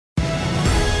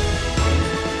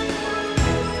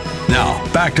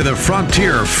back to the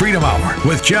Frontier Freedom Hour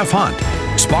with Jeff Hunt,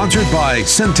 sponsored by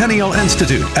Centennial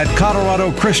Institute at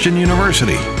Colorado Christian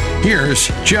University. Here's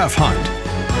Jeff Hunt.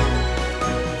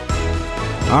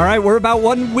 All right, we're about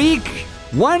 1 week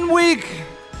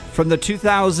from the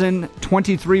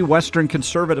 2023 Western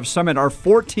Conservative Summit, our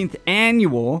 14th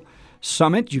annual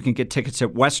summit. You can get tickets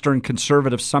at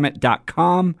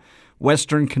westernconservativesummit.com,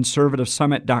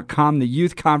 westernconservativesummit.com. The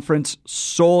youth conference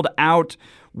sold out.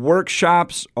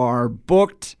 Workshops are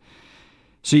booked.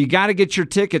 So you got to get your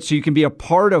tickets so you can be a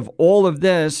part of all of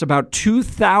this. About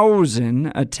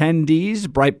 2,000 attendees.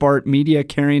 Breitbart Media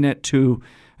carrying it to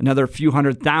another few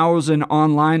 100,000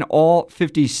 online. All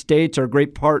 50 states are a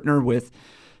great partner with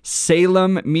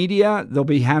Salem Media. They'll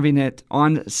be having it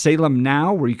on Salem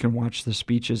Now, where you can watch the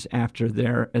speeches after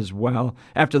there as well.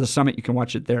 After the summit, you can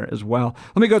watch it there as well.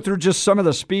 Let me go through just some of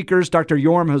the speakers. Dr.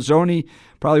 Yoram Hazony,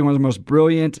 probably one of the most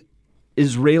brilliant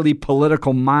Israeli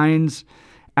political minds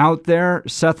out there.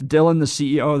 Seth Dillon, the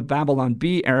CEO of Babylon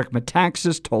Bee. Eric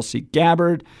Metaxas, Tulsi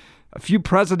Gabbard. A few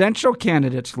presidential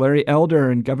candidates, Larry Elder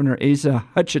and Governor Asa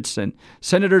Hutchinson.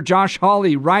 Senator Josh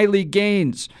Hawley, Riley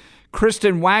Gaines,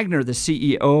 Kristen Wagner, the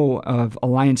CEO of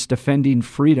Alliance Defending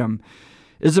Freedom.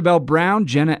 Isabel Brown,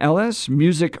 Jenna Ellis.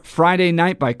 Music Friday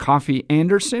Night by Coffee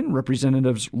Anderson.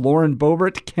 Representatives Lauren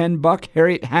Boebert, Ken Buck,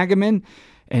 Harriet Hageman,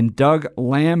 and Doug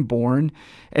Lamborn.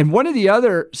 And one of the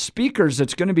other speakers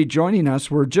that's going to be joining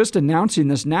us, we're just announcing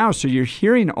this now, so you're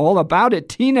hearing all about it.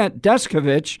 Tina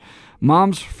Descovich,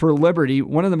 Moms for Liberty,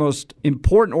 one of the most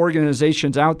important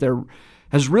organizations out there,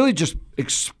 has really just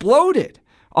exploded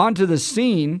onto the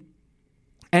scene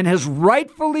and has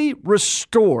rightfully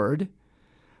restored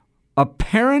a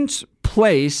parent's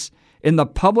place in the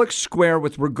public square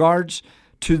with regards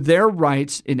to their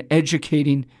rights in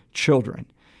educating children.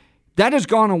 That has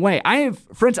gone away. I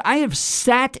have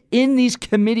sat in these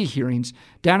committee hearings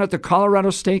down at the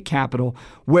Colorado State Capitol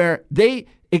where they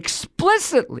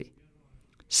explicitly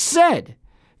said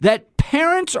that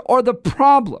parents are the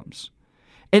problems.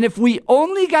 And if we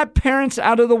only got parents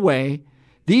out of the way,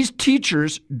 these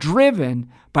teachers,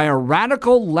 driven by a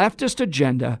radical leftist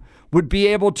agenda, would be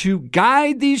able to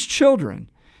guide these children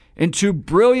into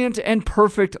brilliant and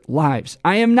perfect lives.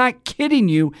 I am not kidding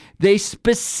you. They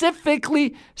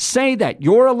specifically say that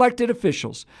your elected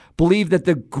officials believe that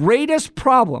the greatest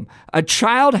problem a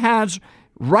child has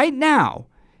right now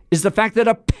is the fact that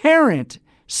a parent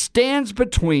stands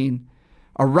between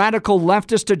a radical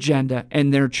leftist agenda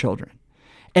and their children.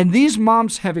 And these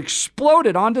moms have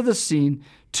exploded onto the scene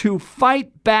to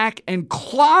fight back and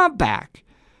claw back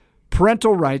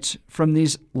parental rights from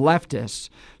these leftists.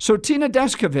 So Tina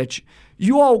Descovich,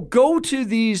 you all go to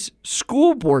these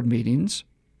school board meetings.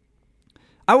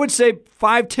 I would say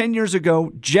 5-10 years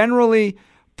ago, generally,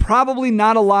 probably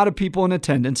not a lot of people in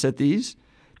attendance at these.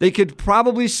 They could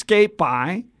probably skate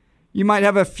by. You might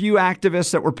have a few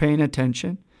activists that were paying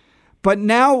attention. But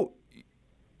now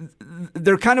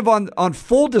they're kind of on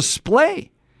full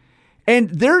display.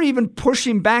 And they're even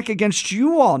pushing back against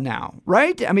you all now,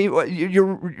 right? I mean,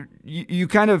 you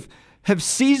kind of have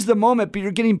seized the moment, but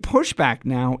you're getting pushback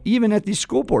now, even at these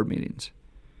school board meetings.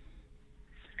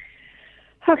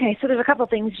 Okay, so there's a couple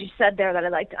things you said there that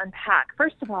I'd like to unpack.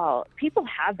 First of all, people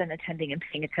have been attending and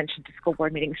paying attention to school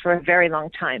board meetings for a very long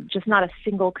time. Just not a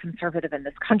single conservative in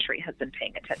this country has been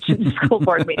paying attention to school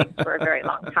board meetings for a very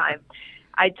long time.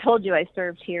 I told you I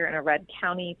served here in a red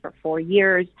county for 4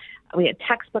 years. We had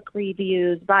textbook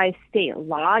reviews. By state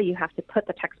law, you have to put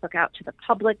the textbook out to the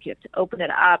public. You have to open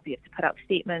it up. You have to put out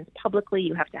statements publicly.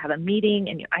 You have to have a meeting.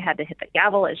 And I had to hit the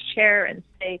gavel as chair and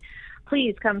say,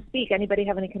 please come speak. Anybody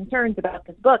have any concerns about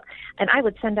this book? And I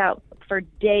would send out for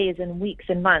days and weeks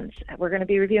and months, we're going to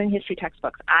be reviewing history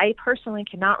textbooks. I personally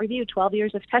cannot review 12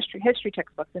 years of history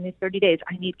textbooks in these 30 days.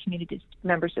 I need community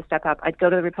members to step up. I'd go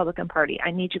to the Republican Party.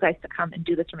 I need you guys to come and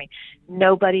do this for me.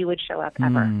 Nobody would show up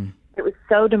ever. It was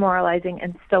so demoralizing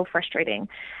and so frustrating.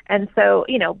 And so,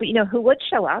 but who would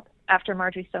show up after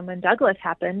Marjorie Stoneman Douglas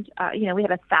happened? We had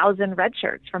 1,000 red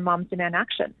shirts from Moms Demand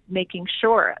Action, making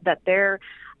sure that their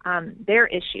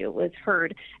issue was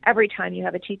heard. Every time you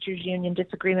have a teachers union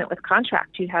disagreement with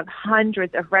contract, you have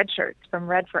hundreds of red shirts from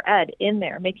Red for Ed in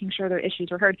there, making sure their issues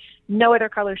were heard. No other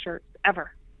color shirts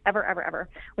ever,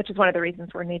 which is one of the reasons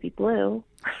we're navy blue,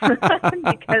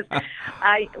 because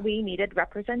we needed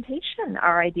representation.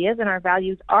 Our ideas and our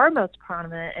values are most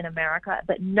prominent in America,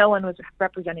 but no one was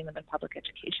representing them in public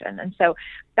education. And so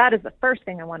that is the first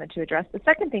thing I wanted to address. The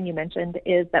second thing you mentioned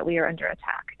is that we are under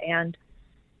attack. And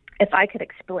if I could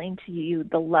explain to you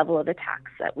the level of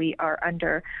attacks that we are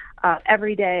under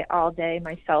every day, all day,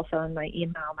 my cell phone, my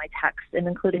email, my text, and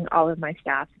including all of my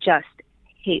staff just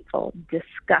hateful,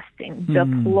 disgusting,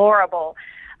 deplorable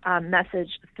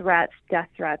message, threats, death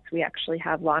threats. We actually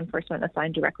have law enforcement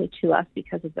assigned directly to us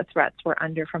because of the threats we're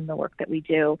under from the work that we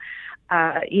do.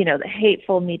 The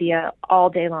hateful media all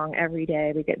day long, every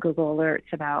day. We get Google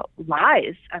alerts about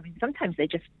lies. I mean, sometimes they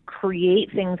just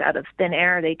create things out of thin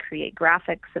air. They create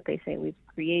graphics that they say we've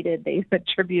created. They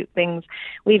attribute things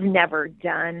we've never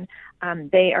done.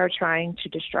 They are trying to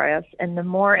destroy us. And the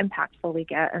more impactful we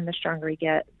get and the stronger we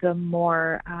get, the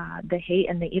more the hate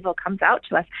and the evil comes out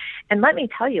to us. And let me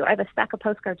tell you, I have a stack of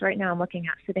postcards right now I'm looking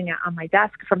at sitting on my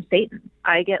desk from Satan.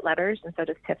 I get letters, and so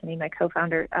does Tiffany, my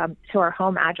co-founder, to our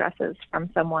home addresses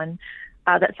from someone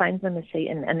that signs them as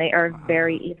Satan. And they are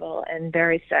very evil and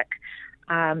very sick.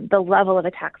 The level of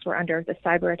attacks we're under, the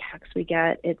cyber attacks we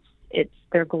get,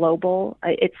 they're global.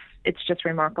 It's just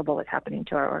remarkable what's happening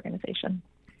to our organization.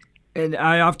 And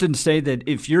I often say that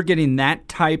if you're getting that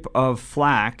type of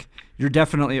flack, you're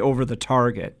definitely over the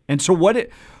target. And so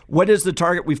what is the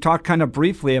target? We've talked kind of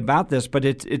briefly about this, but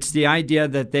it's the idea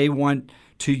that they want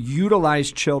to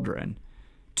utilize children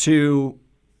to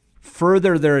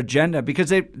further their agenda because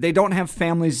they don't have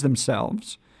families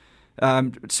themselves.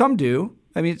 Some do.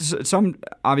 I mean, some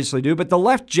obviously do, but the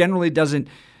left generally doesn't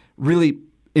really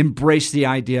embrace the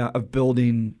idea of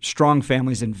building strong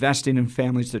families, investing in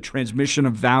families, the transmission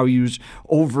of values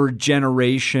over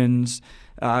generations.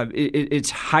 It's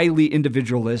highly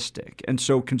individualistic. And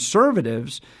so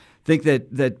conservatives think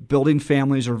that building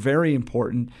families are very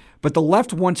important, but the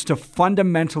left wants to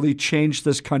fundamentally change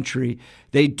this country.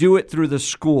 They do it through the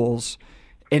schools,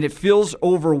 and it feels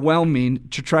overwhelming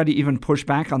to try to even push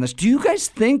back on this. Do you guys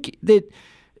think that,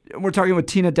 we're talking with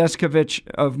Tina Descovich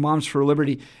of Moms for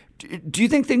Liberty, do you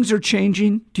think things are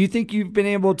changing? Do you think you've been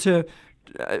able to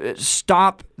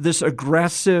stop this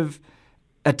aggressive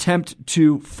attempt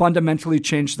to fundamentally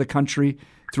change the country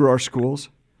through our schools?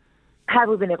 Have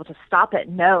we been able to stop it?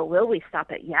 No. Will we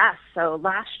stop it? Yes. So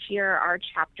last year, our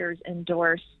chapters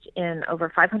endorsed in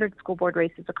over 500 school board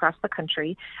races across the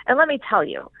country. And let me tell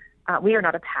you, we are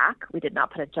not a PAC. We did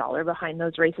not put $1 behind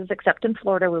those races, except in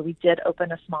Florida, where we did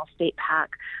open a small state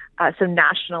PAC. So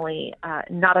nationally,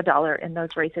 not $1 in those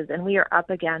races. And we are up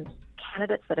against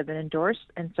candidates that have been endorsed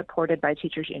and supported by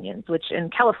teachers' unions, which in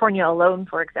California alone,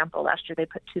 for example, last year they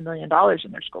put $2 million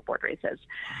in their school board races.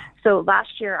 So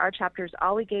last year, our chapters,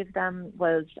 all we gave them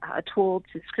was a tool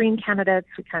to screen candidates.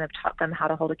 We kind of taught them how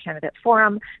to hold a candidate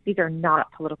forum. These are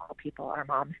not political people, our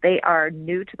moms. They are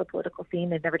new to the political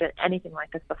scene. They've never done anything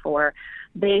like this before.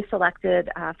 They selected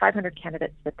 500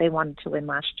 candidates that they wanted to win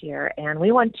last year, and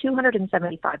we won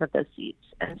 275 of those seats.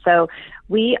 And so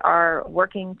we are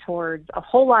working towards a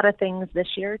whole lot of things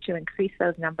this year to increase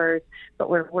those numbers, but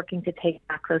we're working to take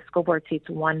back those school board seats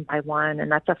one by one,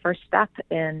 and that's a first step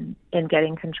in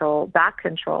getting back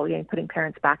control, putting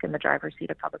parents back in the driver's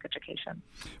seat of public education.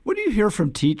 What do you hear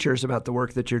from teachers about the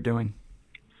work that you're doing?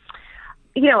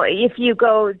 If you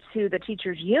go to the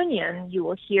teachers union, you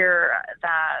will hear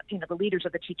that, the leaders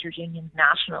of the teachers union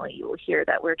nationally, you will hear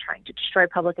that we're trying to destroy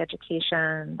public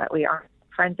education, that we aren't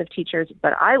friends of teachers.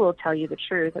 But I will tell you the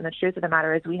truth, and the truth of the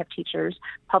matter is we have teachers,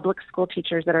 public school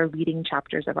teachers, that are leading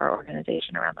chapters of our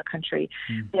organization around the country.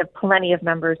 We have plenty of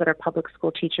members that are public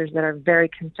school teachers that are very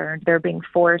concerned. They're being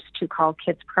forced to call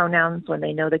kids pronouns when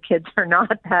they know the kids are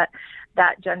not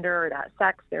that gender or that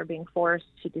sex. They're being forced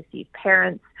to deceive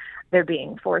parents. They're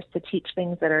being forced to teach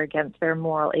things that are against their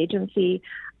moral agency.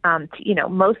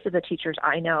 Most of the teachers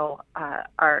I know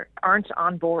aren't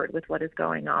on board with what is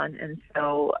going on, and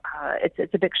so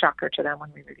it's a big shocker to them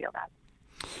when we reveal that.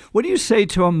 What do you say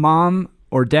to a mom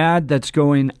or dad that's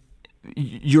going,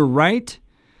 "You're right.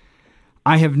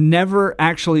 I have never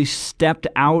actually stepped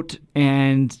out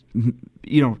and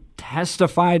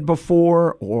testified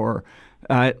before, or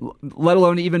let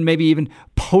alone even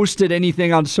posted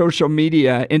anything on social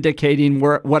media indicating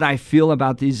what I feel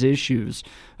about these issues."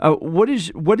 What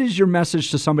is your message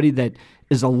to somebody that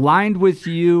is aligned with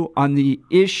you on the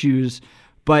issues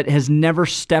but has never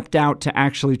stepped out to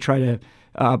actually try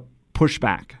to push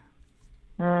back?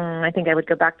 I think I would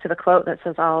go back to the quote that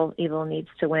says all evil needs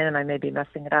to win, and I may be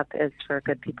messing it up, is for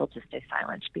good people to stay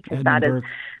silent, because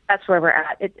that's where we're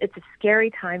at. It's a scary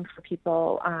time for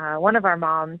people. One of our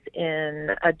moms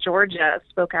in Georgia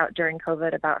spoke out during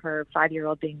COVID about her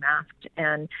 5-year-old being masked,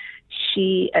 and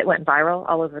it went viral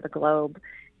all over the globe.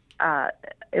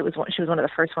 She was one of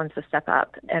the first ones to step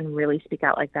up and really speak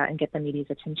out like that and get the media's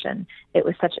attention. It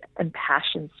was such an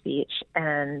impassioned speech,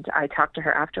 and I talked to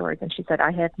her afterwards, and she said,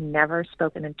 "I have never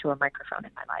spoken into a microphone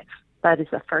in my life. That is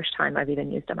the first time I've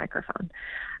even used a microphone."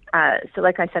 So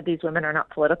like I said, these women are not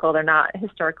political. They're not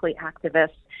historically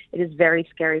activists. It is very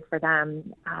scary for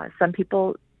them. Some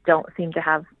people don't seem to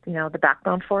have, the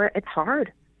backbone for it. It's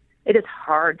hard. It is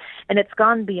hard. And it's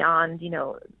gone beyond,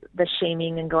 the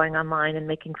shaming and going online and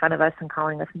making fun of us and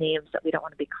calling us names that we don't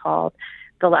want to be called.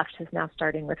 The left is now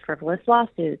starting with frivolous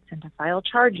lawsuits and to file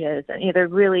charges. And they're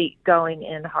really going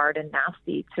in hard and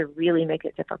nasty to really make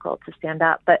it difficult to stand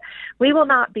up. But we will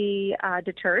not be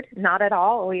deterred, not at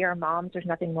all. We are moms. There's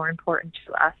nothing more important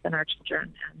to us than our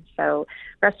children. And so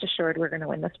rest assured, we're going to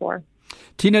win this war.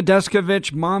 Tina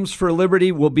Descovich, Moms for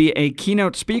Liberty, will be a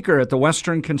keynote speaker at the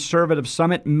Western Conservative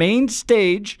Summit main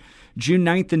stage, June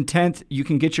 9th and 10th. You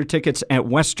can get your tickets at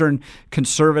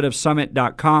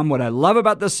westernconservativesummit.com. What I love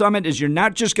about the summit is you're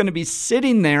not just going to be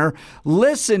sitting there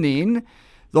listening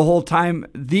the whole time.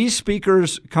 These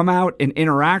speakers come out and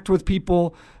interact with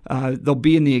people. They'll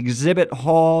be in the exhibit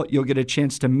hall. You'll get a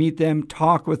chance to meet them,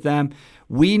 talk with them.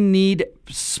 We need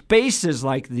spaces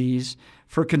like these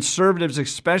for conservatives,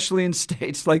 especially in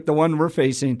states like the one we're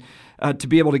facing, to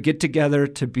be able to get together,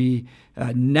 to be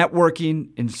networking,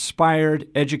 inspired,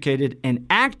 educated, and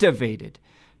activated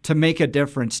to make a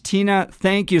difference. Tina,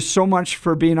 thank you so much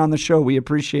for being on the show. We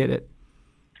appreciate it.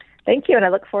 Thank you, and I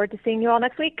look forward to seeing you all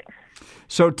next week.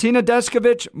 So Tina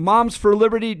Descovich, Moms for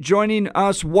Liberty, joining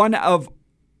us, one of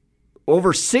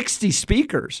over 60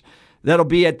 speakers that'll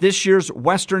be at this year's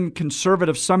Western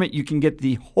Conservative Summit. You can get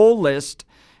the whole list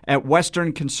at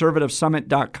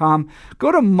westernconservativesummit.com.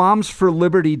 Go to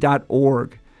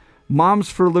momsforliberty.org.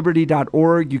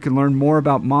 Momsforliberty.org. You can learn more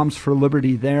about Moms for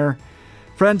Liberty there.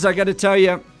 Friends, I got to tell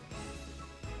you,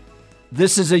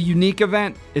 this is a unique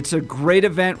event. It's a great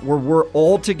event where we're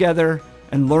all together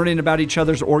and learning about each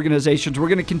other's organizations. We're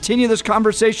going to continue this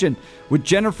conversation with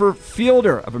Jennifer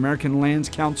Fielder of American Lands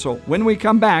Council. When we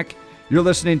come back, you're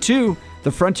listening to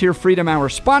the Frontier Freedom Hour,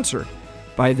 sponsored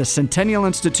by the Centennial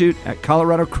Institute at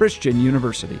Colorado Christian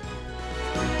University.